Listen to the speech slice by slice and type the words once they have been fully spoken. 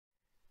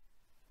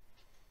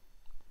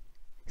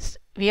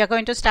we are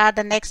going to start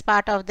the next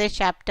part of this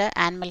chapter,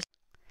 animal.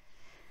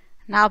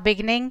 Now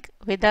beginning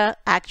with the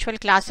actual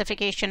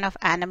classification of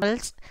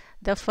animals,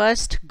 the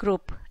first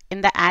group in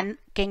the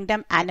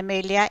kingdom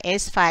Animalia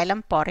is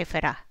phylum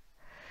Porifera,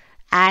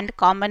 and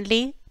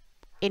commonly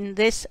in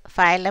this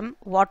phylum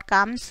what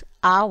comes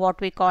are what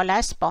we call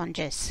as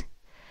sponges.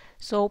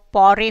 So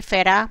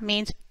Porifera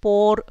means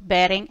pore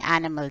bearing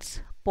animals,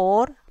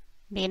 pore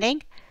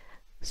meaning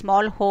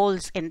small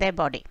holes in their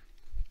body.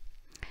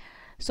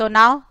 So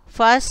now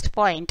first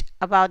point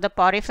about the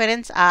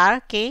poriferans are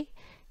कि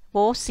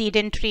वो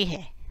sedentary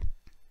है,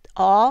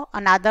 or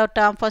another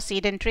term for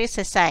sedentary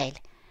sessile,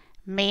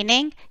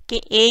 meaning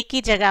कि एक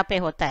ही जगह पे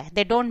होता है,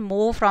 they don't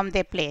move from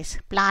their place,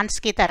 plants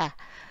की तरह.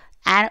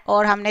 And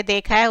और हमने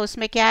देखा है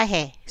उसमें क्या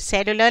है,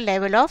 cellular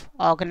level of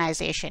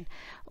organization.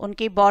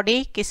 उनकी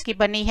body किसकी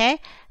बनी है,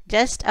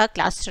 just a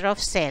cluster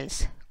of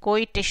cells,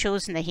 कोई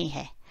tissues नहीं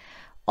है.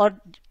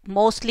 और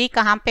mostly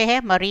कहाँ पे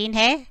है, marine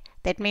है,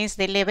 that means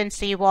they live in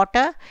sea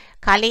water.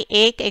 खाली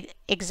एक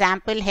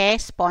example है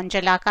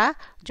Spongella का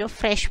जो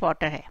fresh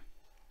water है.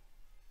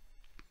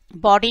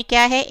 Body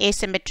क्या है,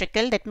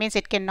 asymmetrical, that means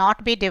it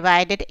cannot be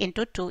divided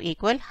into two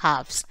equal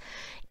halves.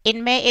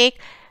 इनमें एक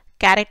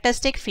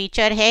कैरेक्टरिस्टिक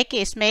फीचर है कि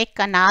इसमें एक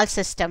कनाल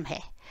सिस्टम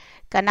है.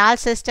 कनाल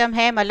सिस्टम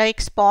है मतलब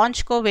एक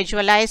स्पॉन्ज को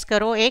विजुअलाइज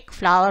करो एक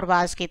फ्लावर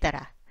वाज की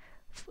तरह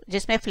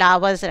जिसमें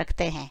फ्लावर्स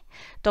रखते हैं.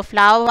 तो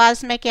फ्लावर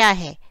वाज में क्या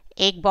है,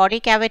 एक बॉडी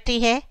कैविटी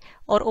है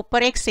और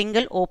ऊपर एक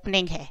सिंगल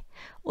ओपनिंग है.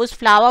 उस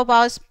फ्लावर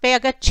वाज पे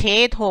अगर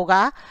छेद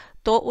होगा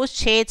तो उस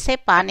छेद से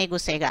पानी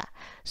घुसेगा.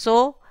 सो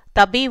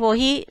तभी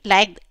वही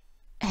लाइक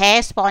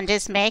है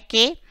स्पॉन्जेस में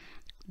कि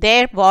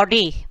their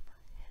body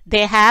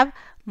they have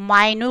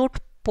minute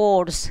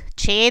pores,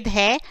 छेद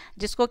है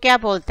जिसको क्या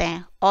बोलते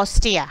हैं,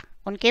 ऑस्टिया,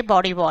 उनके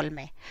बॉडी वॉल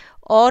में.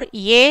 और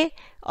ये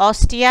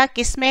ऑस्टिया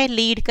किस में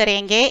लीड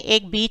करेंगे,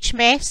 एक बीच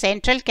में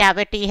सेंट्रल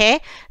कैविटी है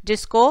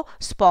जिसको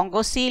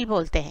स्पोंगोसील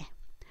बोलते हैं.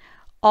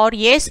 और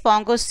ये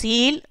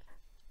स्पोंगोसील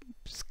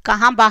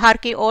कहाँ बाहर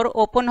की ओर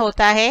ओपन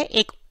होता है,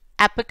 एक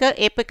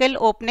apical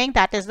opening,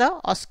 that is the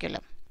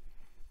osculum.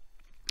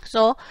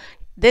 So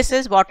this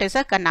is what is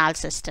a canal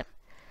system.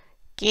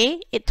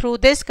 Through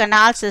this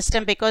canal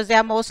system, because they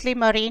are mostly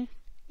marine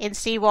in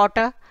sea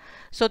water,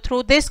 so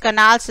through this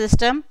canal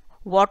system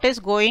what is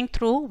going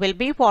through will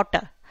be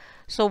water.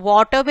 So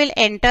water will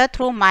enter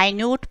through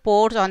minute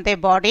pores on their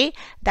body,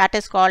 that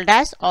is called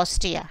as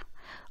ostia.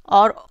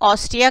 और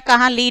ostia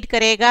कहाँ lead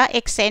करेगा,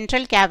 एक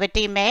central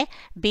cavity में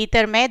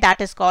भीतर में,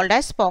 that is called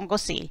as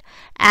स्पोंगोसील.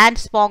 And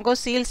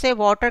स्पोंगोसील से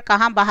water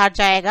कहाँ बाहर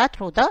जाएगा,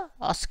 थ्रू द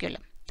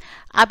ऑस्क्यूलम.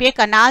 अब ये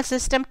कनाल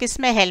सिस्टम किस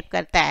में हेल्प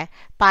करता है,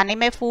 पानी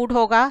में फूड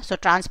होगा, सो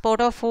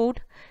transport of food,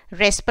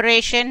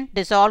 respiration,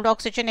 dissolved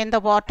oxygen in the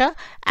water,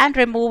 and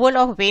removal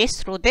of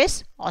waste through this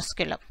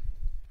osculum.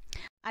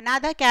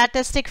 Another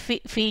characteristic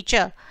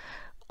feature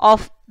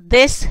of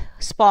this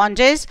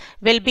sponges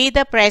will be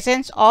the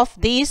presence of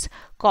these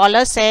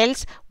collar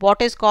cells,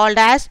 what is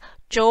called as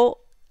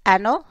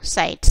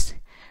choanocytes.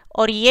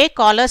 और ये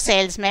collar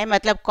cells में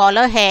मतलब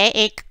collar है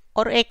एक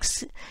और एक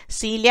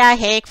सीलिया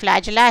है, एक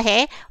फ्लैजिला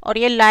है, और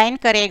ये लाइन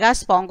करेगा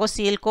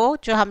स्पोंगोसील को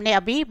जो हमने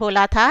अभी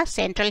बोला था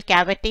सेंट्रल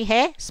कैविटी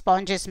है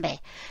स्पॉन्जेस में,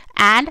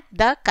 एंड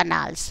द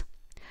कनाल्स.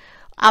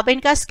 अब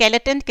इनका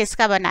स्केलेटन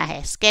किसका बना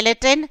है,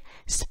 स्केलेटन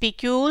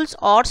स्पिक्यूल्स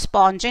और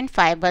स्पॉन्जिन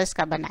फाइबर्स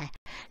का बना है.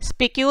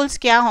 स्पिक्यूल्स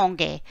क्या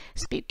होंगे,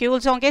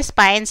 स्पिक्यूल्स होंगे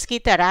स्पाइन्स की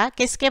तरह,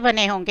 किसके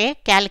बने होंगे,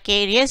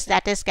 calcareous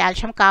that is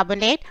calcium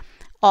carbonate,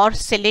 और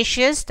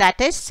सिलिशियस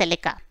दैट इज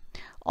सिलिका.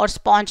 और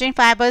स्पॉन्जिन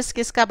फाइबर्स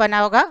किसका बना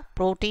होगा,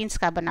 प्रोटीन्स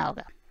का बना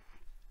होगा.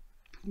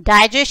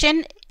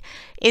 डाइजेशन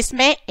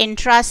इसमें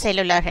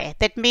इंट्रासेलुलर है,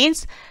 that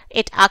means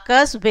it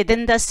occurs with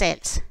in the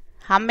sales.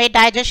 हम में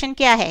डाइजेशन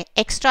क्या है,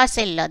 extra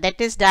cellular,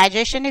 that is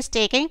digestion is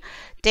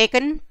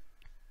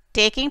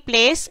taking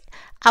place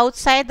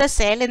outside the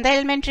cell in the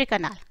elementary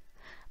kanal.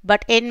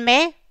 But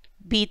इनमें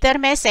भीतर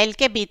में, सेल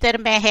के भीतर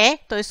में है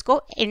तो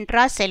इसको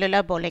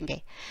इंट्रासेलुलर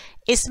बोलेंगे.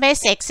 इसमें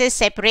सेक्सेस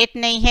सेपरेट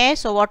नहीं है,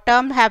 so what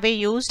term have we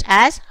used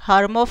as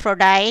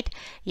हर्मोफ्रोडाइट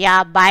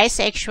या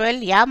बाइसेक्सुअल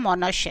या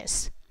मोनोशियस.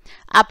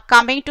 अब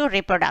कमिंग टू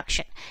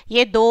रिप्रोडक्शन,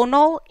 ये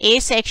दोनों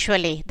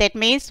asexually, that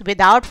means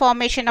without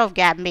formation of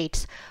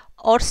gametes,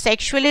 और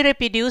सेक्सुअली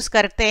रिप्रोड्यूस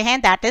करते हैं,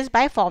 that is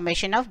by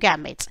formation of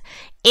gametes.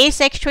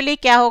 Asexually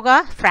क्या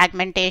होगा,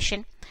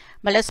 फ्रैगमेंटेशन,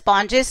 मतलब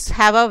sponges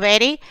have a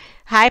very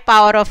high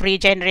power of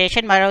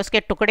regeneration, मतलब उसके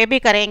टुकड़े भी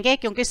करेंगे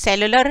क्योंकि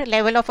सेलुलर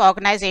लेवल ऑफ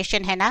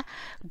ऑर्गेनाइजेशन है ना,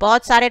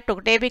 बहुत सारे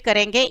टुकड़े भी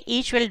करेंगे.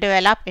 Each will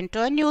develop into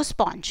a new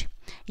sponge.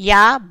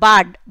 या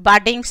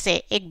बडिंग से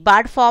एक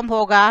बड फॉर्म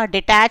होगा,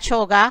 डिटैच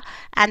होगा,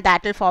 and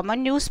that will form a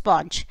new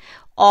sponge.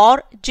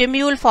 और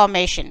जिम्यूल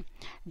फॉर्मेशन,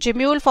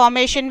 जिम्यूल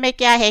फॉर्मेशन में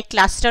क्या है,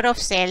 क्लस्टर ऑफ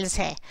सेल्स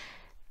है,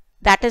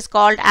 that is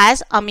called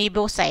as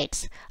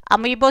amoebocytes.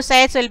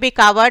 Amoebocytes will be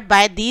covered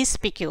by these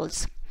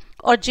spicules.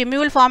 और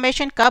जिम्यूल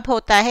फॉर्मेशन कब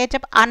होता है,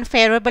 जब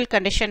अनफेवरेबल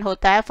कंडीशन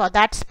होता है for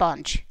that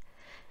sponge,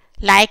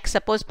 like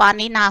suppose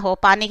पानी ना हो,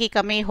 पानी की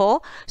कमी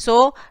हो,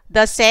 so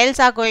the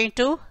sales are going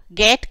to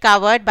get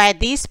covered by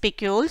these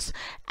spicules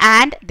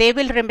and they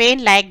will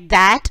remain like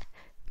that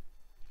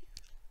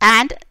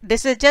and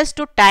this is just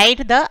to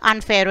tied the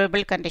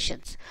unfavourable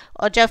conditions.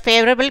 और जब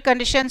favourable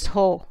conditions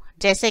हो,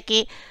 जैसे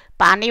कि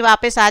पानी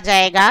वापस आ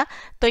जाएगा,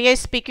 तो ये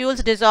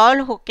स्पिक्यूल्स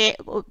डिजॉल्व होके,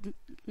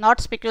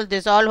 नॉट स्पिक्यूल्स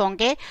डिजॉल्व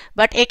होंगे,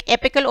 बट एक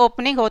एपिकल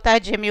ओपनिंग होता है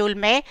जिम्यूल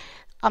में,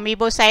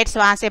 अमीबोसाइट्स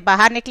वहां से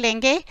बाहर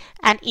निकलेंगे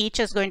and each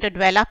is going to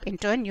develop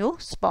into a new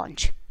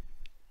sponge.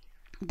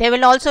 They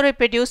will also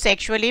reproduce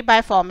sexually by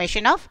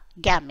formation of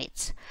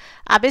gametes.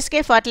 अब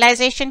इसके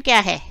fertilization क्या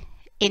है?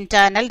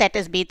 Internal, that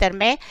is भीतर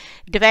में.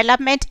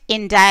 Development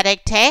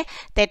indirect है,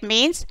 that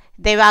means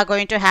they are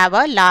going to have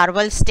a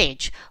larval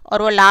stage,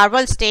 और वो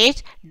larval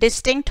stage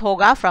distinct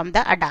होगा from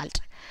the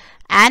adult.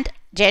 And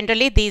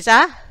generally these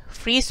are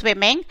free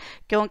swimming,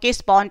 क्योंकि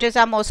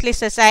sponges are mostly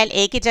sessile,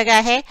 एक ही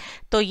जगह है,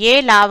 तो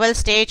ये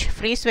larval stage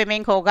free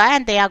swimming होगा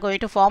and they are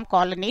going to form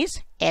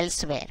colonies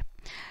elsewhere.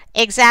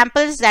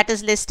 Examples that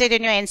is listed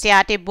in your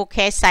NCERT book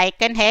है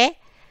साइकन है,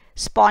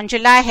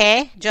 स्पॉन्जुला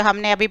है जो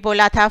हमने अभी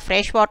बोला था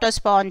फ्रेश वाटर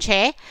स्पॉन्ज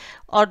है,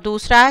 और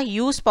दूसरा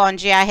यू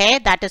स्पॉन्जिया है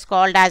that is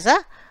called as a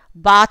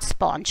bath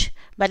sponge.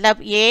 मतलब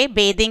ये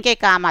बेदिंग के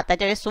काम आता है,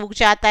 जब ये सूख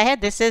जाता है,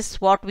 this is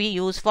what we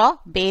use for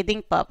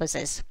bathing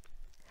purposes.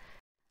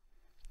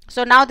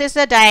 So now this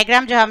a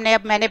diagram जो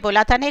मैंने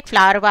बोला था ना, एक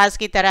फ्लावर वाज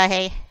की तरह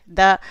है,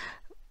 the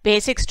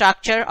basic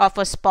structure of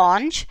a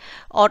sponge.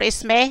 और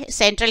इसमें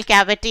सेंट्रल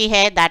कैविटी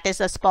है दैट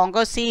इज द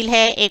स्पोंगोसील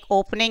है, एक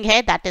ओपनिंग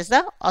है that is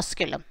the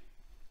osculum.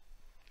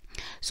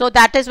 So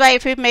that is why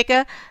if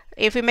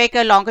you make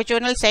a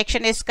longitudinal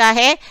section इसका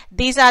है,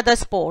 दीज आर द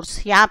स्पोर्स.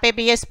 यहाँ पे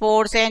भी ये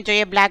स्पोर्स हैं जो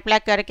ये ब्लैक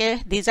ब्लैक करके,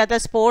 these are the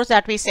spores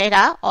that we said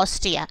are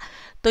ostia.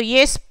 तो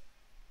ये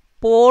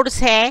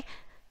स्पोर्स है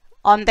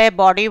ऑन द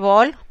बॉडी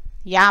वॉल.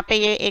 यहाँ पे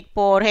ये एक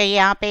पोर है,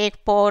 यहाँ पे एक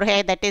पोर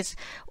है, दैट इज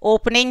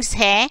ओपनिंग्स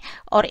हैं,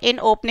 और इन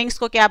ओपनिंग्स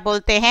को क्या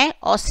बोलते हैं?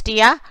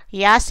 ऑस्टिया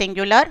या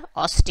सिंगुलर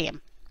ऑस्टियम.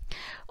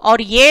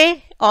 और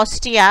ये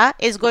ostia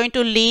is going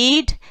to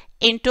lead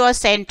into a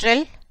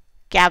central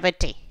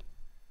cavity,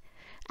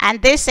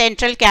 and this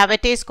central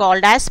cavity is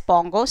called as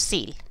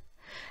स्पोंगोसील.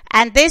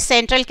 And this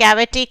central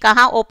cavity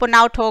कहाँ ओपन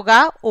आउट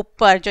होगा?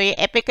 ऊपर, जो ये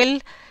एपिकल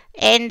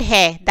एंड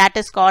है that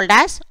is called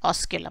as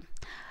osculum.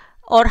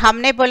 और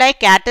हमने बोला एक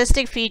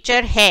कैरेक्टरिस्टिक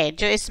फीचर है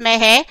जो इसमें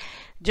है,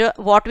 जो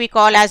what we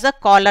call as a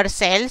collar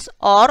sales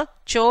और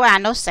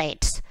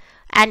चोएनोसाइट्स.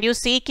 एंड यू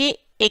सी कि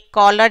एक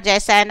कॉलर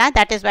जैसा है ना,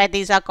 that is why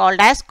these are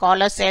called as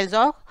collar sales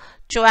और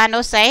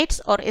चोएनोसाइट्स.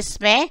 और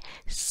इसमें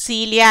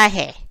सीलिया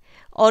है,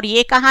 और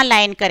ये कहाँ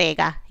लाइन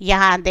करेगा?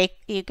 यहाँ देख,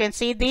 you can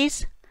see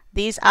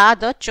these are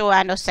the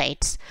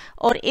choanocytes.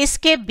 और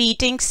इसके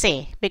बीटिंग से,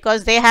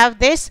 because they have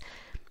this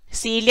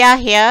cilia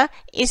here,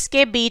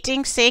 इसके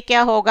beating से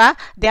क्या होगा?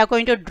 They are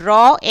going to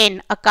draw in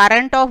a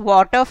current of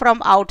water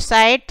from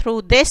outside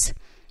through this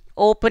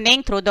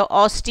opening, through the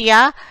ostia,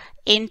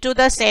 into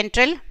the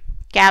central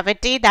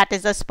cavity that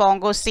is the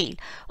spongocoel.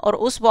 और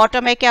उस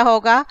water में क्या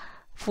होगा?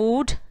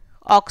 Food,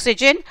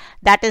 oxygen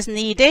that is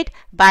needed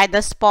by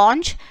the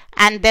sponge,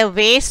 and the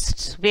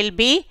wastes will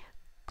be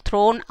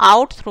thrown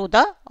out through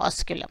the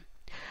osculum.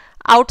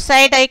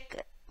 Outside एक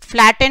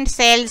flattened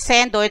cells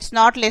हैं, though it's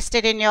not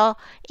listed in your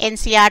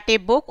NCERT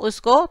book,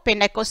 उसको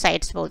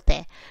pinacocytes बोलते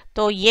हैं.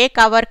 तो ये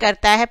कवर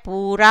करता है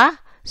पूरा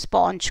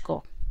स्पॉन्ज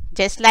को,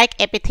 जस्ट लाइक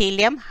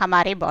एपिथेलियम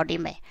हमारे बॉडी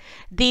में.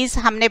 दीज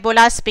हमने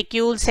बोला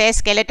स्पिक्यूल्स है.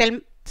 स्केलेटल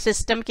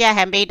सिस्टम क्या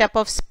है? Made up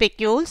of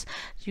spicules.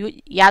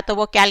 या तो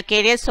वो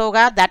कैल्केरियस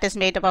होगा, that is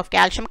made up of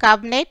calcium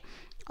carbonate,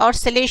 और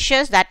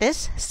सिलिशियस दैट इज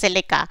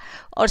सिलिका.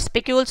 और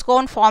स्पिक्यूल्स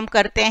कौन फॉर्म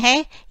करते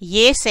हैं?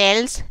 ये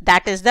sales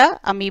that is the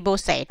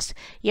amoebocytes.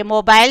 ये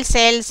मोबाइल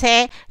सेल्स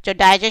है जो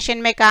डाइजेशन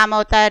में काम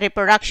होता है,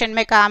 रिप्रोडक्शन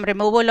में काम,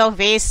 रिमूवल ऑफ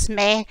वेस्ट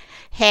में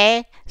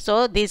है.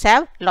 So these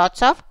have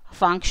lots of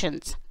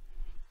functions.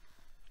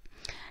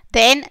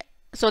 Then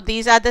so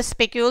these are the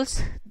spicules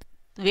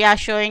we are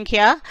showing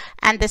here,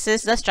 and this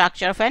is the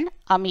structure of an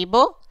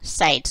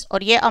amoebocytes.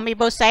 और ये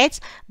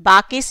amoebocytes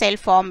बाकी सेल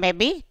फॉर्म में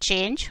भी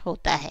change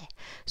होता है.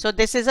 So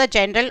this is a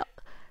general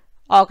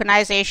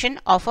organization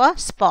of a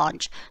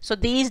sponge. So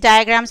these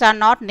diagrams are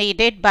not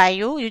needed by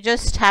you. You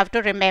just have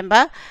to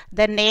remember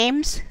the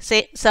names,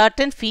 say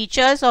certain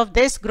features of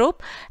this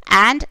group,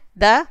 and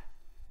the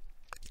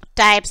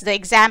types, the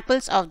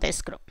examples of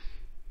this group.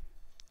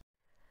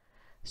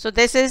 So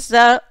this is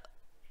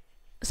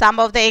some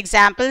of the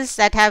examples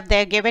that have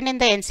they given in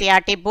the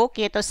NCERT book.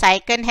 ये तो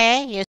साइकन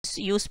है, ये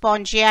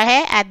Euspongia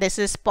है, and this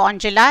is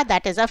spongilla,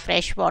 that is a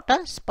freshwater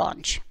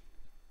sponge.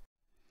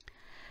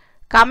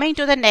 Coming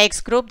to the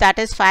next group,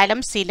 that is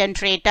phylum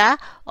Coelenterata,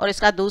 और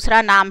इसका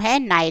दूसरा नाम है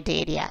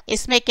Cnidaria.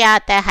 इसमें क्या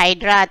आता है?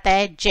 हाइड्रा आता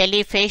है,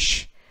 जेलीफिश,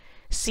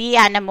 सी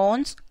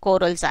एनेमोन्स,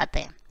 कोरल्स आते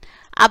हैं.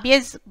 अब ये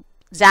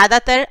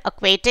ज़्यादातर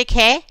एक्वेटिक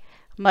है,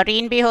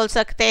 मरीन भी हो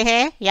सकते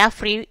हैं, या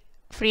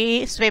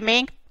फ्री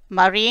स्विमिंग,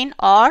 मरीन,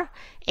 और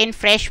in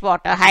fresh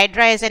water.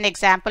 Hydra is an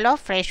example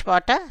of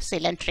freshwater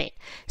coelenterate.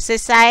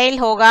 Sessile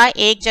होगा,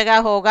 एक जगह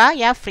होगा,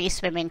 या free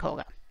swimming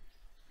होगा.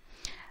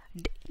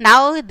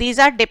 Now these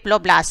are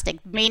diploblastic,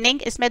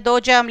 meaning इसमें दो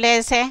germ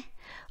layers हैं,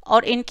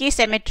 और इनकी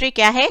symmetry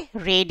क्या है?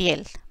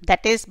 Radial.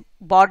 That is,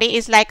 body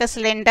is like a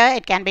cylinder.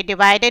 It can be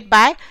divided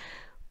by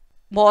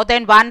more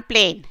than one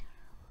plane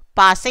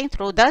passing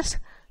through the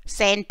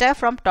center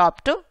from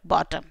top to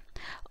bottom.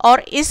 और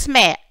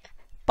इसमें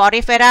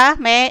Porifera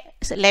में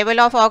level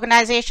of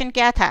organization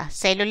क्या था?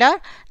 Cellular.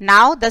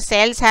 Now the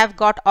cells have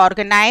got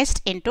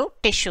organized into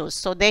tissues.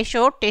 So they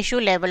show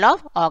tissue level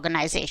of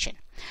organization.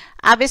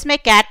 अब इसमें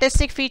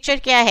characteristic feature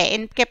क्या है?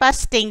 इनके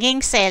पास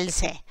stinging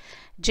cells है,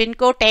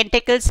 जिनको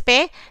टेंटिकल्स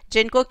पे,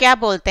 जिनको क्या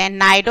बोलते हैं,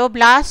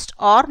 नाइडोब्लास्ट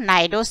और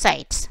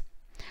नाइडोसाइट्स.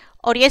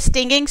 और ये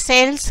स्टिंगिंग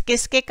सेल्स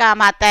किसके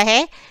काम आता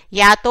है?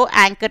 या तो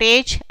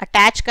एंकरेज,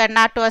 अटैच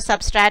करना टू अ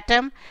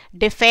सबस्ट्रेटम,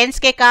 डिफेंस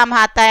के काम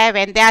आता है.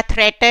 When they are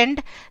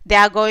threatened they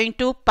are going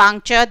to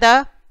puncture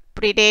the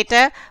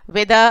predator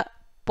with a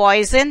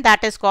poison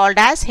that is called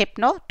as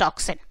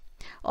hypnotoxin.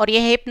 और ये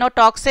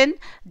हिप्नोटॉक्सिन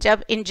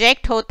जब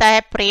इंजेक्ट होता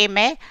है प्रे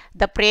में,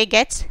 the prey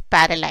gets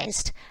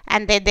paralysed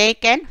and they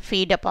can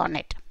feed upon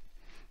it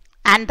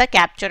and the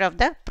capture of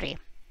the prey.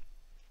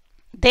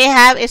 They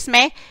have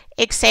इसमें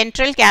एक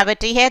central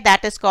cavity है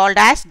that is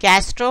called as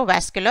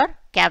gastrovascular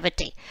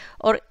cavity,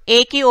 और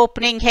एक ही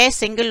opening है,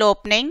 single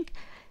opening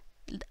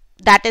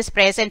that is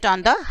present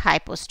on the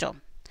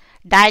hypostome.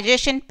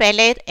 Digestion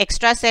पहले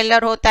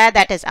extracellular होता है,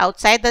 that is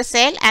outside the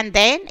cell,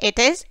 and then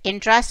it is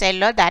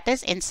intracellular that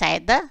is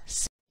inside the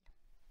cell.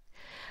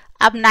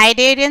 अब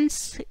cnidarians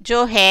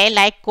जो है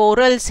like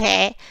corals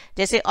है,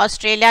 जैसे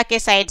ऑस्ट्रेलिया के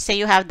साइड से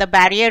you have the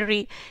barrier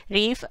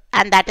reef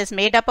and that is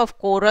made up of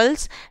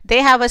corals. They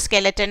have a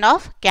skeleton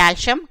of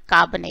calcium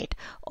carbonate.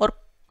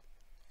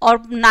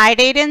 और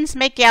cnidarians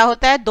में क्या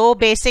होता है? दो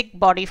basic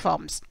body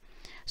forms.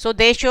 So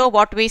they show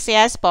what we से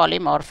एज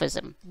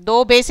पॉलीमॉर्फिज्म.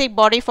 दो basic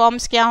body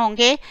forms क्या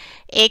होंगे?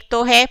 एक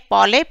तो है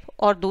पॉलिप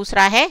और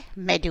दूसरा है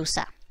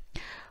मेड्यूसा.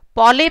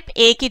 पॉलिप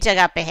एक ही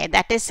जगह पे है,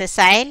 दैट इज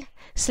सेसाइल,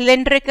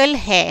 सिलिंड्रिकल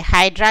है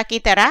हाइड्रा की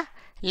तरह,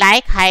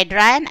 लाइक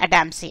हाइड्रा एंड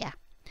अडाम्सिया.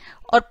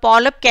 और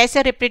पॉलिप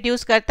कैसे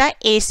रिप्रोड्यूस करता है?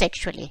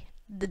 Asexually,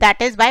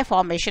 that is by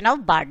formation of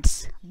birds.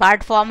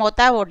 Bird form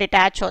होता है, वो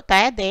डिटैच होता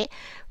है, दे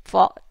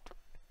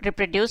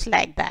रिप्रोड्यूस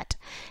लाइक दैट.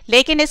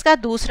 लेकिन इसका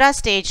दूसरा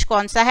स्टेज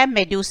कौन सा है?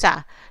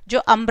 मेड्यूसा, जो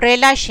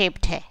अम्ब्रेला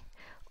शेप्ड है.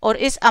 और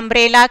इस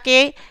अम्ब्रेला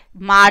के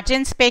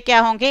मार्जिन्स पे क्या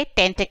होंगे?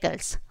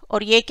 टेंटिकल्स.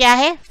 और ये क्या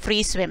है?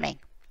 Free swimming.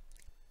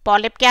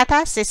 पॉलिप क्या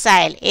था?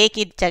 सिसाइल, एक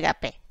ही जगह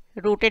पे,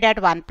 rooted at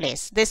one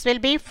place. This will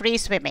be free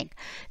swimming.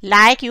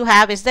 Like you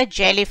have is the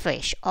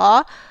jellyfish,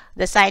 or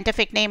the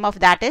scientific name of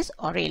that is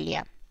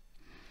Aurelia.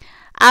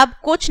 अब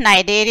कुछ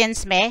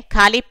नाइडेरियंस में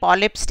खाली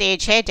पॉलिप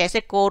स्टेज है, जैसे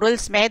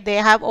कोरल्स में they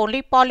have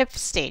only polyp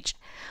stage.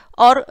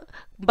 और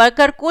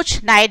मगर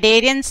कुछ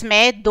नाइडेरियंस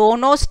में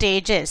दोनों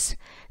stages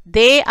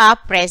they are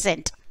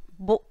present,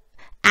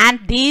 and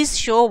these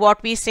show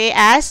what we से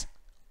एज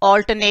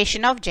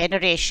ऑल्टरनेशन ऑफ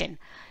जनरेशन,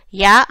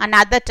 या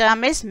another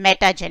term is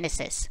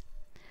metagenesis.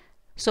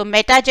 So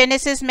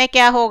metagenesis में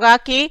क्या होगा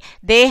कि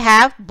they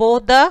have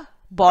both the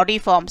body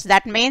forms.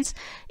 That means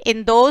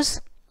in those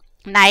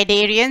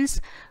cnidarians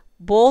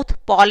both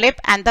polyp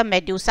and the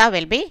medusa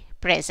will be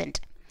present.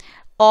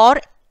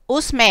 और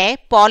उसमें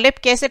polyp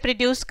कैसे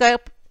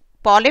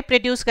polyp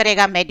produce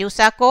करेगा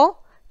medusa को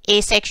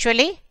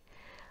asexually,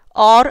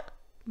 और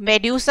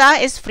medusa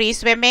is free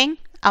swimming,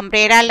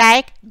 umbrella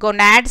like,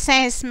 gonads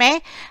हैं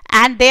इसमें,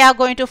 and they are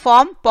going to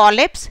form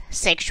polyps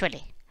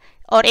sexually.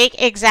 और एक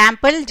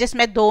एग्जाम्पल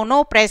जिसमें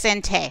दोनों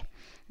प्रेजेंट है,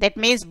 that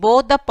means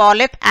both the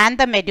polyp and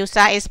the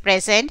medusa is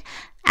present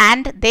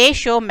and they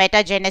show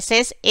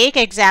metagenesis. एक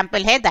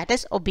example है that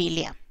is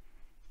Obelia.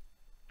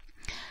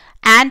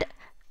 And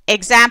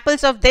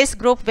examples of this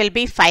group will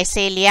be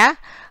Physalia.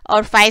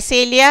 और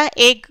Physalia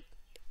एक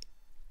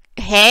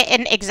है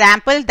an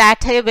example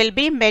that will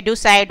be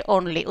मेडुसाइड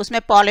only, उसमें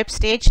polyp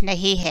stage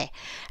नहीं है,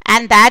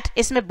 and that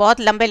इसमें बहुत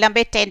लंबे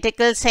लंबे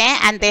टेंटिकल्स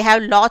हैं and they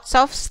have lots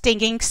of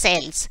stinging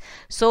cells,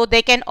 so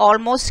they can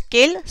almost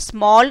kill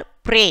small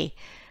pray,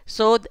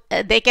 so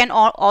they can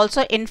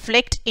also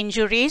inflict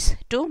injuries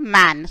to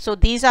man. So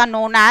these are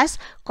known as,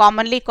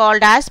 commonly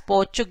called as,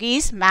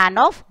 Portuguese man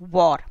of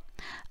war.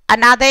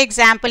 Another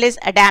example is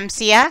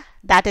Adamsia,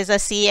 that is a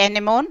sea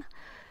anemone.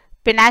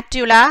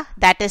 Pinnatula,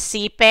 that is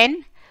sea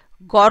pen.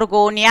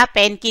 Gorgonia,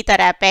 pen की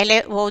तरह, पहले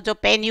वो जो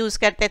pen use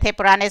करते थे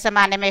पुराने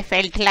जमाने में,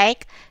 फेल्ट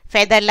लाइक,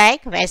 फेदर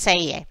लाइक, वैसा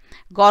ही है.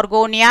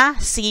 Gorgonia,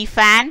 sea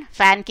fan,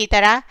 फैन की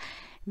तरह.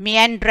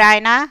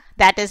 Meandrina,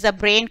 that is the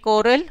brain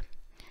coral.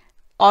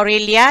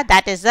 Aurelia,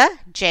 that is the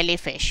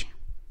jellyfish.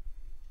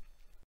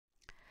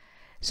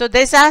 So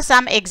these are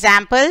some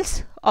examples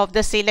of the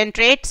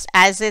coelentrates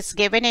as is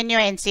given in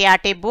your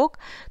NCERT book.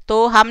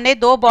 तो हमने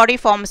दो body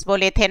forms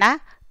बोले थे ना,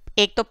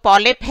 एक तो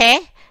पॉलिप है,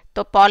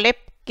 तो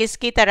पॉलिप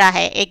किसकी तरह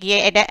है, एक ये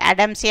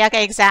एडम्सिया का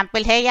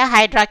एग्जाम्पल है, या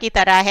हाइड्रा की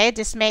तरह है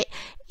जिसमें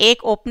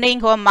एक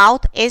ओपनिंग हो,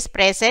 mouth is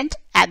present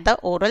at the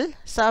oral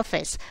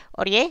surface,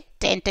 और ये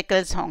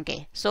टेंटिकल्स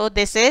होंगे. So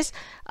this is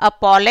a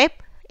polyp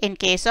in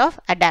case of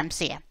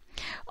Adamsia.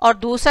 और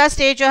दूसरा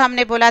स्टेज जो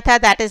हमने बोला था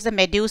दैट इज द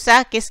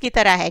मेड्यूसा, किसकी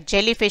तरह है,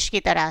 जेलीफिश की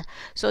तरह.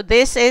 So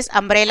this is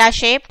umbrella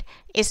shaped,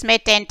 इसमें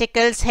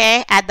टेंटिकल्स है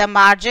at the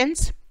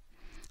margins.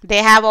 They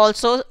have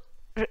also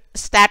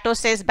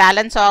स्टैटोसिस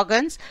balance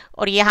organs,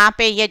 और यहाँ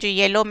पे ये जो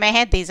येलो में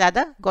है दीज आर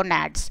द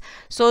गोनाड्स.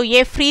 सो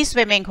ये फ्री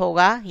स्विमिंग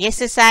होगा, ये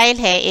सिसाइल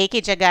है, एक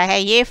ही जगह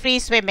है, ये फ्री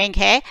स्विमिंग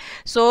है.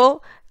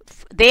 सो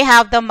they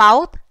have the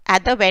mouth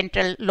at the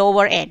ventral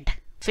lower end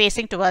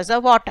facing towards the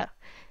water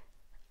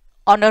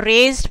on a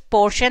raised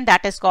portion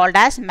that is called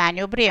as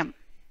manubrium.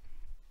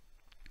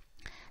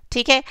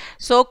 ठीक है.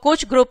 So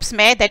कुछ groups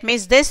में, that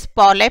means this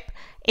polyp,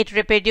 it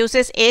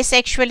reproduces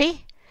asexually,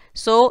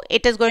 so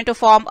it is going to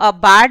form a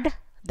bud,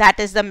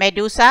 that is the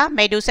medusa.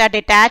 Medusa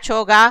detach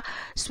होगा,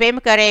 swim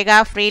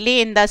करेगा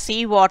freely in the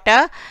sea water,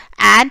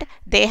 and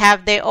they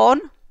have their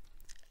own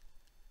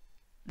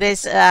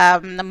this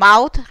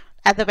mouth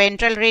at the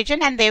ventral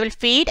region, and they will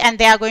feed and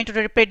they are going to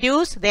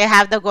reproduce. They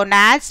have the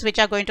gonads which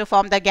are going to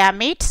form the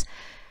gametes.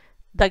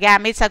 The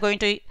gametes are going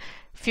to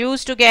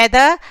fuse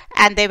together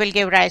and they will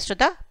give rise to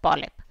the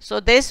polyp.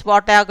 So this,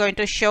 what they are going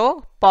to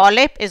show,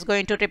 polyp is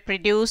going to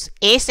reproduce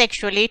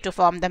asexually to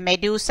form the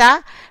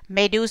medusa.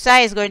 Medusa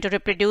is going to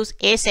reproduce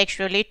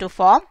asexually to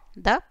form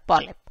the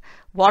polyp.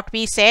 What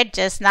we said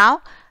just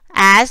now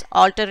as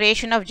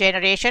alteration of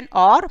generation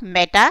or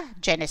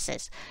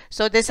metagenesis.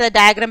 So this is a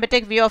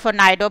diagrammatic view of a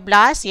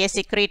nidoblast. ये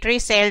secretory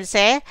cells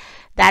है,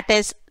 that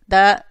is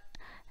the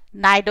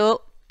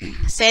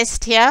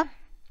nidocyst here,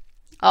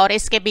 और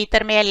इसके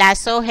भीतर में ये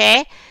lasso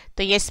है,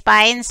 तो ये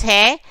spines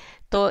है,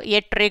 तो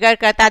ये trigger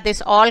करता,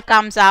 this all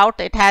comes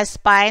out, it has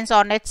spines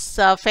on its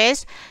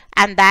surface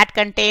and that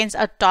contains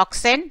a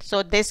toxin.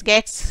 So this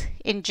gets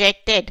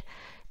injected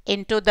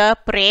into the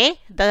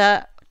prey,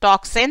 the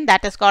toxin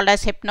that is called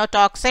as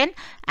hypnotoxin,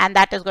 and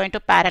that is going to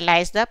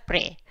paralyze the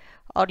prey.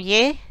 और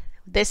ये,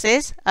 this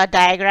is a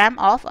diagram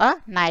of a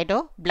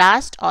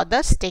nidoblast or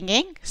the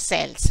stinging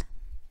cells.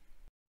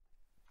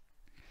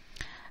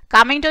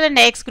 Coming to the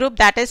next group,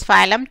 that is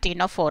phylum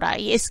Ctenophora.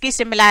 इसकी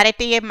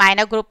similarity, ये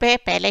minor group है,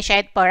 पहले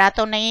शायद पढ़ा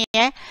तो नहीं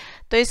है,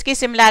 तो इसकी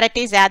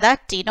similarity ज़्यादा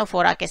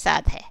Ctenophora के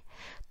साथ है.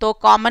 तो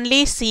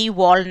commonly sea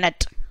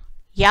walnut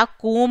या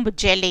कूम्ब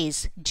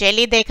jellies,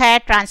 jelly देखा है,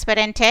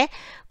 transparent है,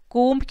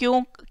 कूम्ब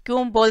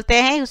क्यों बोलते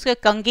हैं, उसके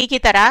कंगी की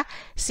तरह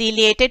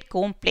ciliated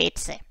कूम्ब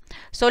plates है.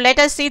 So let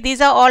us see,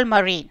 these are all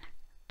marine.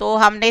 तो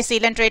हमने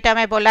Coelenterata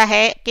में बोला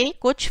है कि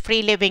कुछ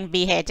free living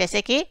भी है,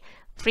 जैसे कि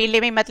free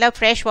living मतलब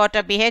fresh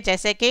water भी है,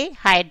 जैसे कि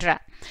hydra.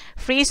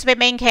 Free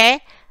swimming है,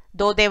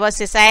 though they were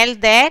sessile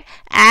there,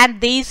 and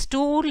these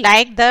two,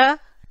 like the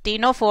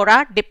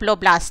Ctenophora,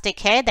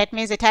 diploblastic है, that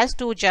means it has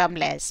two germ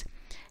layers.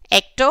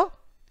 Ecto,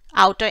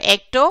 outer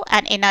ecto,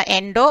 and inner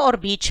endo, और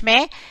बीच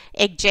में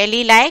एक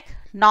jelly like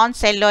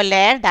non-cellular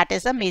layer, that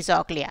is the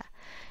mesoglea.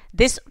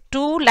 This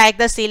too, like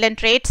the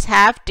coelentrates,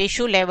 have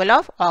tissue level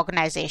of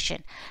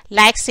organization.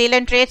 Like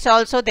coelentrates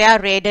also, they are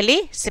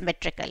radially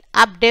symmetrical.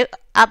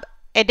 अब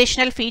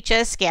additional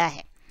features क्या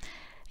है?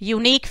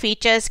 Unique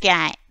features क्या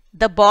है?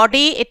 The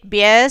body, it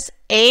bears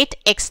 8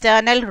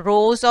 external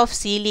rows of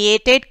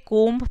ciliated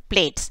comb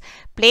plates.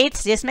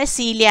 Plates जिसमें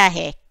cilia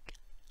है,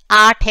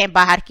 8 हैं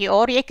बाहर की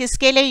ओर. ये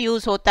किसके लिए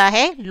यूज होता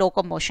है?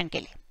 लोकोमोशन के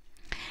लिए.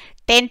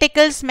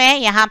 टेंटिकल्स में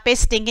यहाँ पे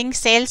स्टिंगिंग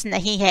सेल्स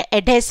नहीं है,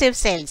 एडहेसिव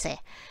सेल्स है,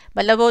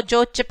 मतलब वो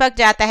जो चिपक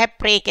जाता है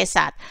प्रे के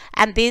साथ,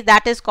 and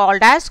that is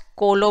called as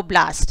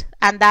colloblast,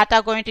 and that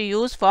are going to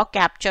use for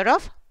capture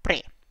of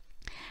pray.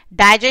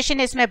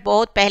 Digestion इसमें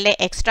बहुत पहले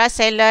एक्स्ट्रा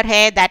सेलर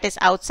है, that is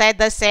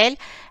outside the cell,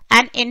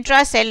 and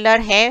intra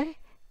seller है,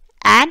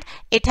 and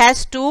it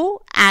has 2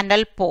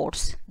 anal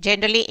pores.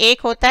 Generally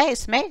एक होता है,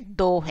 इसमें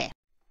 2 है.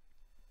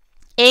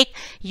 एक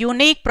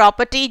यूनिक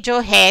प्रॉपर्टी जो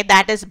है,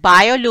 दैट इज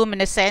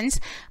बायोल्यूमिनेसेंस,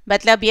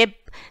 मतलब ये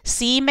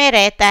सी में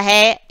रहता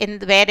है, in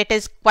where it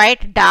is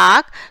quite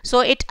dark,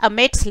 so it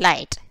amidst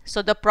light.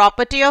 So the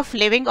property of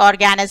living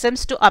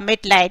organisms to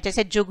अमिट लाइट,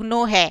 जैसे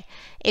जुगनू है,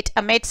 it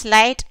amidst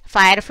light,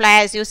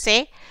 Firefly as you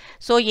से,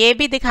 सो ये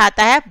भी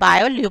दिखाता है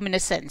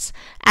bioluminescence.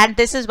 And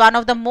this is one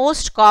of the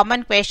most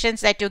common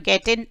questions that you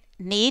get in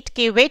NEET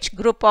कि which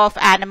group of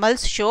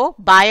animals show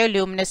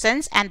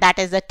bioluminescence, and that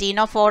is the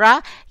Ctenophora.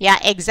 या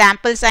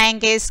examples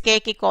आएंगे इसके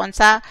कि कौन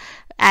सा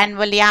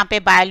animal यहाँ पे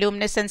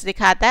bioluminescence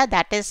दिखाता है,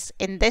 that is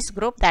in this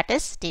group, that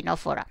is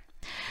Ctenophora.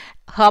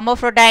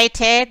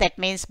 Hermaphrodite है, that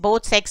means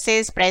both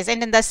sexes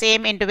present in the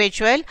same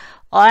individual,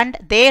 and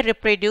they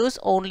reproduce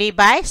only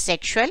by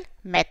sexual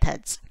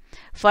methods.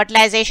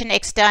 Fertilization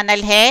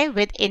external है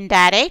with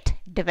indirect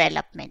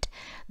development.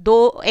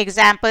 2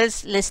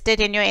 examples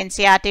listed in your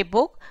NCERT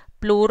book,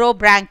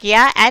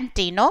 प्लूरोब्रांकिया and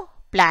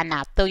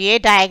Ctenoplana. तो ये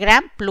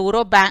diagram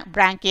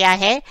प्लूरोब्रांकिया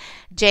है,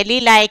 jelly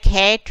like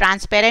है,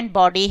 transparent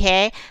body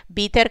है,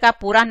 भीतर का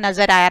पूरा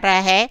नजर आ रहा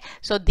है.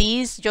 सो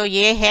दीज जो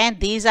ये हैं,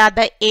 दीज आर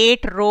द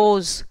 8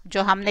 रोज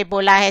जो हमने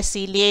बोला है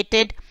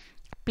सीलिएटेड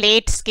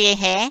प्लेट्स के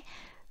हैं,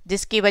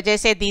 जिसकी वजह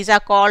से these are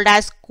called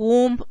as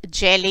कूम्ब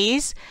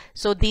jellies.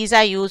 So these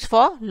are use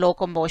for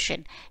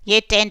locomotion. ये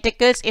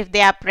tentacles if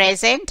they are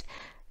present,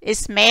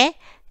 इसमें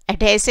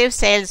adhesive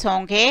cells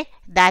होंगे,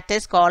 that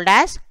is called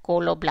as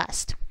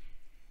coloblast.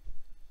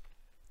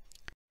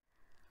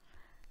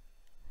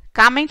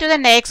 Coming to the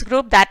next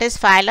group, that is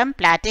phylum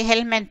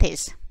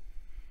Platyhelminthes.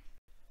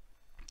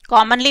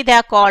 Commonly they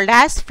are called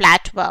as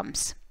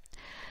flatworms.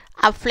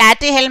 अब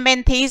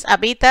platyhelminthes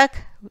अभी तक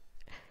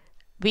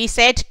we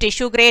said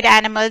tissue grade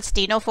animals,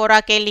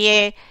 Ctenophora के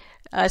लिए,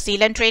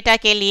 Coelenterata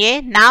के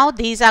लिए. Now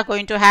these are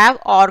going to have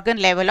organ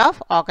level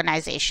of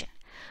organization.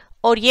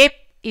 और ये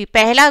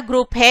पहला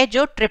ग्रुप है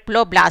जो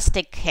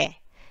ट्रिप्लोब्लास्टिक है.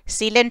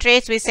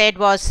 Coelentrates we said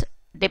was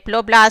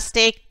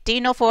diploblastic,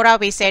 Ctenophora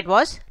we said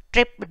was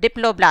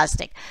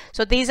diploblastic.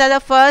 So these are the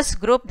first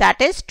group,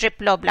 that is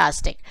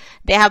triploblastic.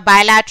 They have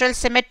bilateral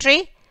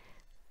symmetry.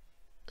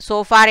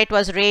 So far it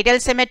was radial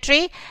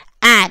symmetry,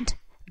 and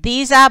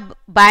these are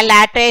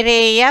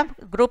Bilateria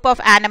group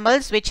of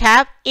animals which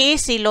have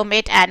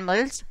acoelomate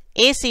animals.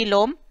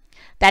 Acoelom,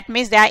 that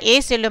means they are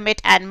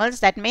acoelomate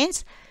animals. That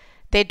means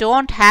they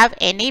don't have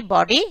any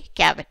body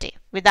cavity,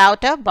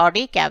 without a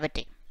body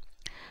cavity.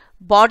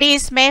 Body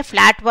इसमें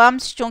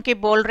flatworms चूंकि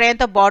बोल रहे हैं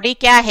तो body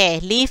क्या है,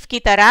 leaf की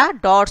तरह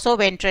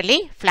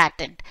डॉर्सोवेंट्रली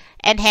flattened,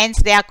 and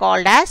hence they are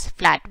called as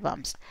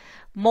flatworms.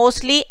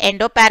 Mostly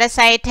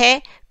endoparasite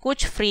है,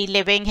 कुछ फ्री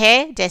लिविंग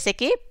है जैसे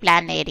कि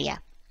प्लानेरिया.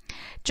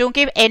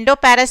 चूंकि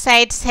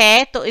एंडोपैरासाइट्स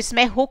है तो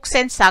इसमें हुक्स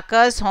एंड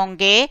सकर्स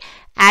होंगे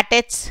at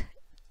its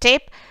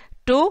tip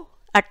to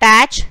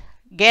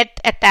get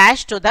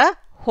attach to the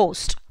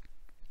host.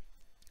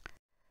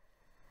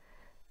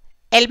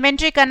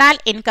 Alimentary canal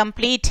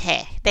incomplete है.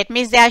 That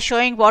means they are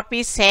showing what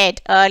we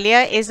said earlier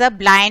is a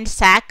blind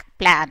sac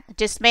plan,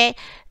 जिसमें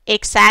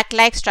एक sac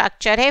like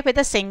structure है with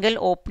a single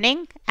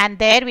opening, and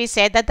there we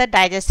said that the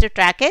digestive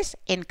tract is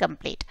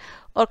incomplete.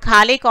 और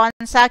खाली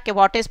कौन सा कि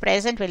what is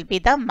present will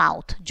be the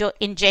mouth, जो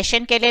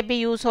ingestion के लिए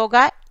भी यूज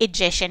होगा,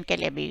 egestion के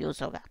लिए भी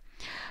यूज होगा.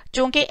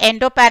 चूंकि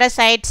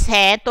एंडोपैरासाइट्स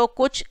हैं तो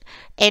कुछ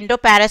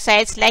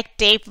endoparasites like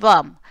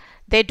tapeworm,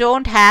 they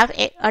don't have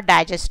a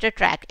digestive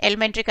tract.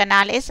 Alimentary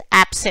canal is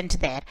absent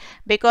there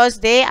because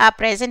they are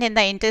present in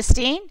the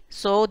intestine,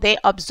 so they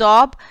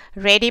absorb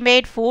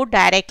ready-made food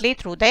directly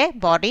through their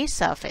body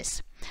surface.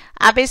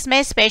 अब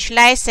इसमें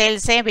specialized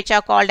cells हैं which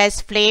are called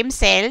as flame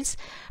cells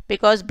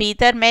because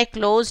बीतर में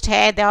closed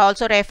है. They are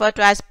also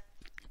referred to as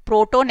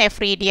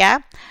protonephridia.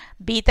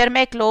 बीतर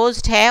में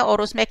closed है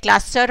और उसमें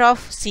cluster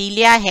of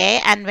cilia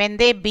है, and when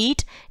they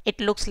beat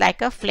it looks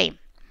like a flame.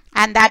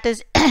 And that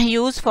is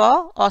used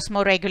for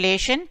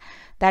osmoregulation,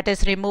 that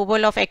is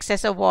removal of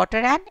excess of water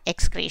and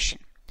excretion.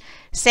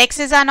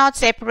 Sexes are not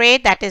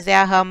separate, that is they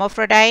are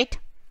hermaphrodite.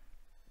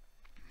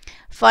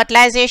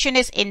 Fertilization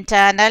is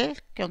internal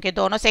क्योंकि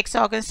दोनों sex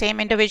organs same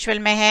individual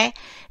में है.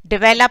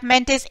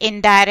 Development is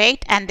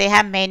indirect and they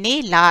have many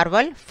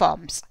larval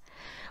forms.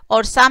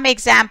 और some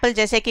example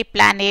जैसे कि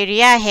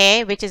planaria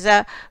है which is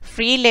a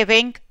free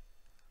living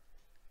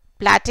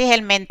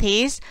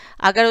platyhelminthes,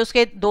 अगर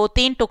उसके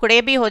 2-3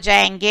 टुकड़े भी हो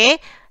जाएंगे,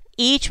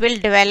 each will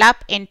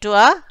develop into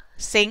a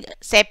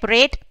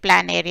separate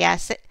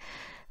planaria.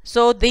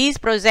 So these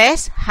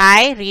possess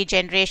high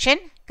regeneration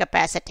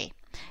capacity.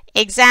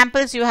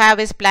 Examples you have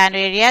is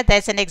planaria.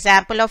 There's an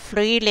example of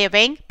free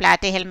living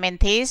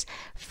platyhelminthes.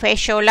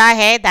 Fasciola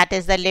है, that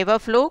is the liver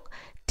fluke.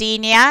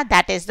 Taenia,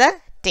 that is the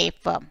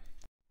tapeworm.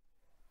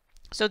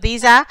 So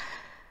these are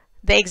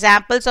the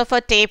examples of a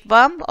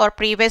tapeworm. और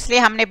previously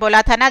हमने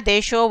बोला था ना,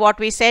 they show what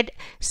we said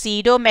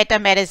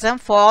pseudometamerism,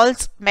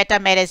 false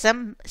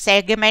metamerism,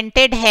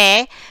 segmented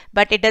है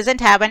but it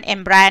doesn't have an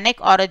embryonic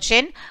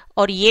origin.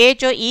 और ये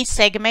जो each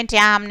segment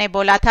यहाँ हमने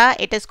बोला था,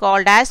 it is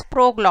called as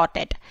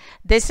proglotid.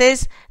 This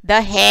is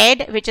the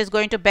head which is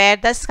going to bear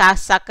the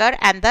sucker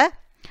and the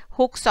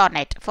hooks on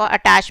it for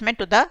attachment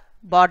to the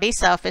body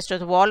surface, to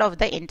the wall of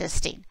the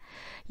intestine.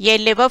 ये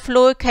liver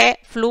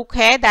fluke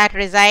है that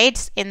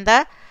resides in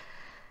the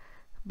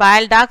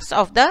bile ducts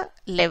of the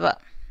liver.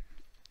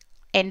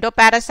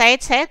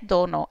 Endoparasites है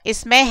दोनों.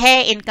 इसमें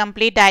है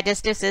incomplete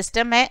digestive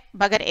system है,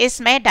 मगर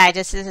इसमें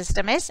digestive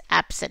system is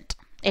absent.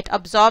 It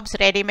absorbs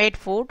ready-made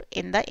food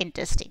in the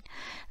intestine.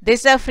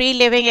 This is a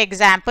free-living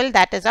example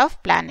that is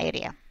of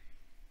planaria.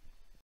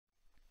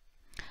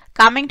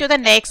 Coming to the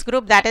next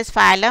group, that is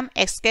phylum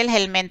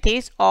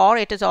Excelhelminthes, or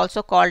it is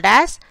also called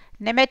as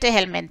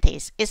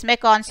Nemathelminthes. इसमें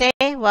कौन से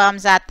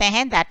worms आते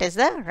हैं? That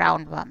is the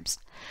roundworms.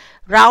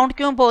 Round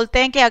क्यों बोलते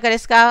हैं कि अगर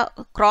इसका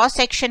क्रॉस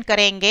सेक्शन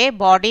करेंगे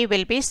बॉडी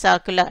विल बी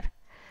सर्कुलर,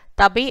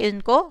 तभी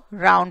इनको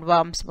राउंड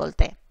वर्म्स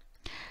बोलते हैं.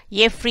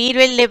 ये फ्री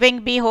विल लिविंग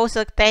भी हो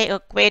सकता है,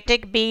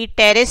 एक्वेटिक भी,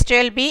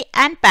 टेरेस्ट्रियल भी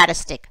एंड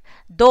पैरासिटिक,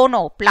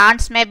 दोनों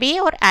प्लांट्स में भी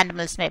और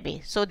एनिमल्स में भी.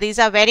 So these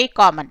are very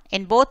common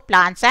in both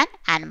plants and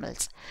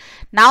animals.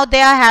 Now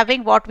they are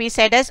having what we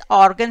said as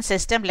organ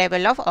system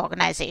level of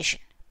organisation.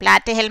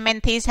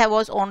 Platyhelminthes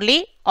was only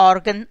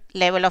organ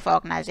level of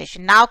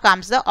organization. Now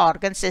comes the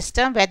organ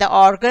system, where the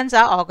organs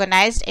are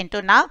organized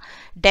into now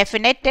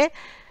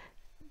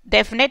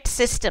definite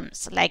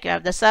systems, like you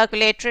have the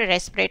circulatory,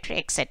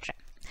 respiratory, etc.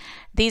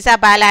 These are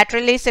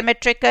bilaterally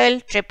symmetrical,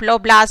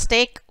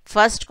 triploblastic.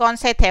 First कौन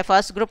से थे?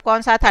 First group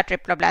कौन सा था?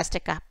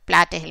 Triploblastic का,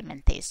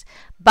 Platyhelminthes.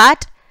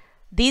 But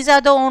these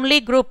are the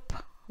only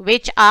group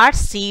which are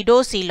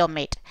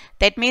pseudocoelomate.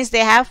 That means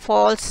they have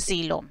false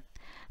coelom.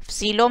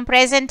 Coelom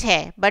present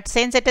है, but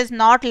since it is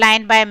not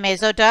lined by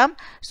mesoderm,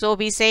 so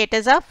we say it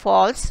is a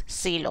false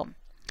coelom.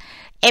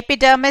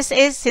 Epidermis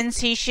is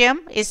सिंसीशियम,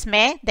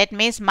 इसमें that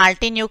means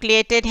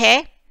multinucleated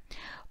है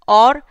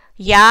और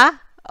या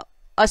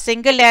a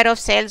single layer of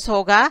sales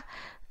होगा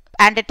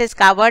and it is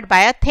covered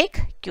by a thick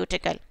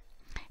cuticle.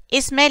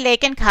 इसमें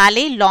लेकिन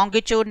खाली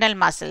longitudinal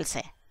muscles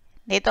है,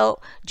 नहीं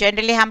तो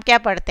जनरली हम क्या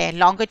पढ़ते हैं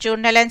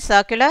longitudinal and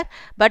circular,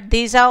 but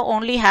these are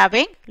only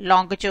having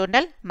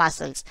longitudinal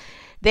muscles.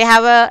 They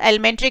have a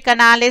elementary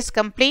kanal is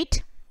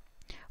complete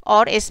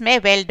और इसमें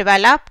वेल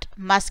डेवलप्ड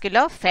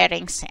मस्कुलर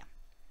फेरिंग्स हैं।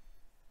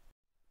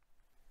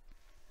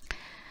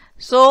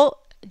 सो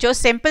जो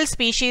सिंपल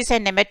स्पीशीज है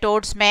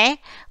नेमेटोड्स में,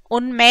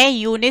 उनमें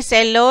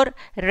यूनिसेलुलर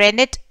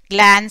रेनिट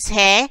ग्लैंड्स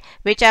है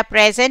which are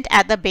present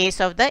at the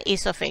base of the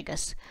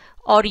oesophagus,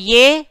 और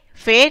ये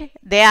फिर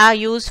they are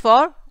use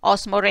for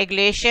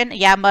osmoregulation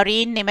या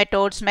मरीन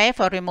नेमेटोड्स में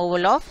फॉर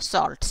रिमूवल ऑफ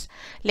सॉल्ट्स।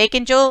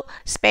 लेकिन जो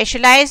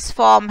स्पेशलाइज्ड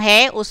फॉर्म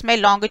है उसमें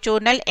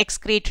लॉन्गिट्यूडनल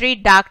एक्सक्रीटरी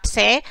डक्ट्स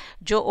है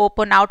जो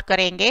ओपन आउट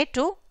करेंगे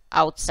to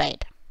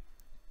outside.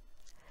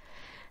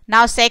 Now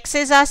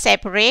sexes are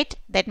separate,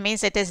 that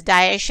means it is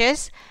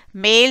dioecious.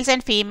 Males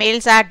and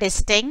females are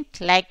distinct,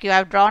 like you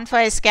have drawn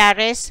for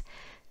Ascaris,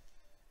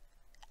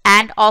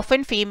 and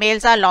often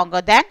females are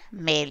longer than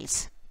males.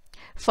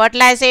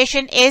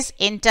 Fertilization is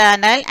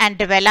internal and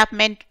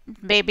development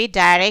may be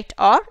direct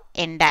or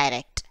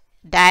indirect.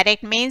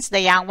 Direct means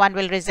the young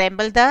one will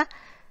resemble the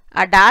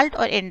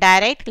adult, और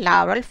indirect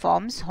larval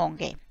forms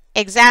होंगे।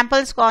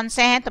 Examples कौन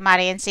से हैं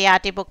तुम्हारे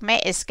NCERT book में?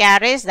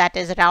 Ascaris,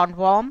 that is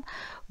roundworm,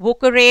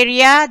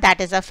 Wuchereria, that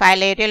is a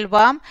filarial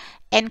worm,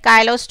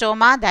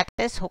 Ankylostoma, that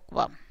is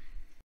hookworm.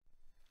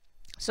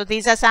 So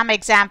these are some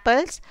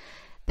examples.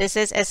 This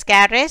is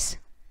Ascaris,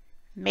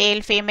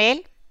 male, female,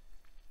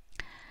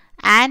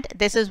 and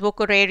this is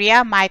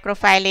Wuchereria,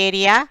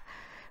 microfilaria,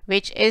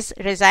 which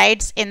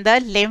resides in the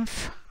lymph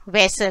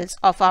vessels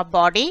of our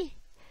body,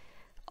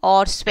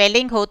 और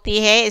swelling होती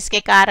है इसके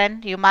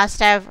कारण। You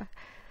must have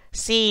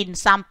seen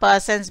some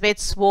persons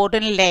with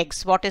swollen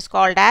legs, what is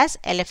called as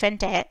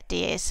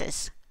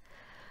elephantiasis।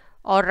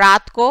 और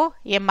रात को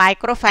ये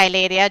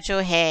microfilaria जो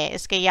है,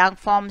 इसके यंग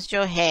फॉर्म्स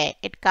जो है,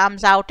 it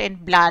comes out in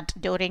blood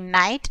during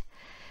night,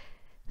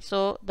 so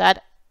that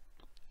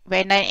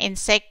when an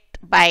insect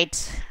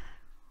bites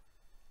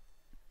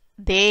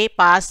they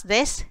pass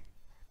this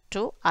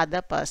to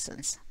other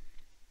persons.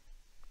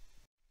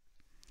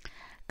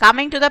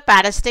 Coming to the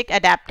parasitic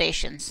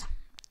adaptations.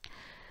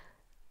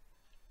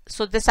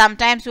 So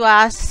sometimes you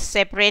ask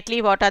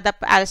separately what are the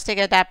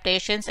parasitic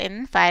adaptations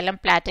in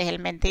phylum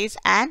Platyhelminthes,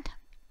 and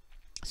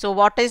so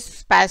what is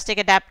parasitic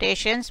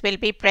adaptations will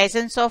be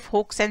presence of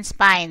hooks and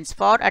spines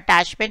for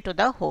attachment to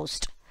the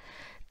host.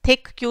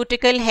 Thick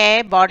cuticle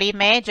है body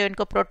में जो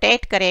इनको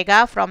protect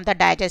करेगा from the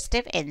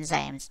digestive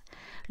enzymes.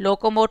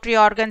 Locomotory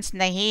organs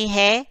नहीं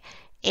है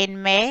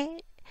इनमें।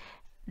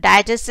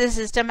 Digestive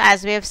system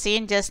as we have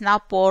seen just now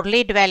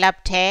poorly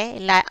developed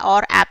है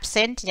और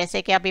absent,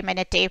 जैसे कि अभी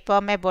मैंने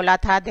tapeworm में बोला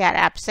था, they are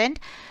absent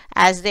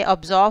as they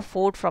absorb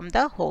food from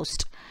the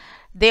host.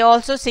 They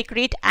also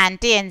secrete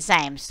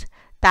anti-enzymes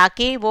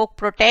ताकि वो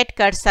प्रोटेक्ट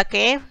कर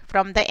सके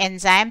from the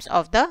enzymes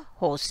of the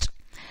host.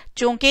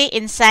 चूंकि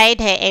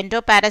इनसाइड है,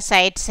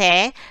 एंडोपैरासाइट्स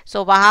है,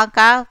 सो वहाँ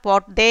का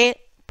what they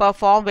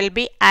perform will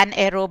be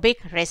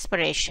anaerobic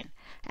respiration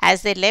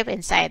as they live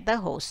inside the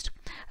host.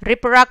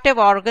 Reproductive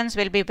organs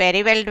will be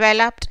very well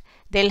developed.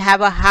 They'll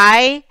have a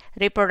high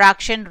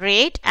reproduction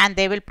rate and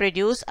they will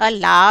produce a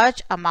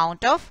large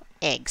amount of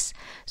eggs.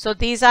 So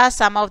these are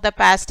some of the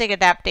parasitic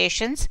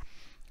adaptations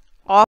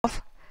of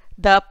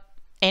the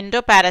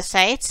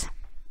endoparasites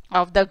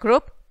of the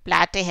group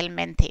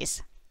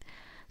Platyhelminthes.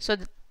 So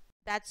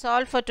that's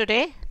all for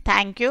today.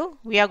 Thank you.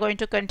 We are going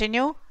to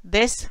continue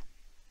this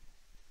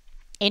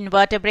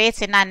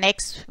invertebrates in our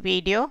next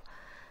video.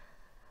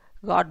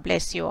 God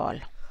bless you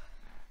all.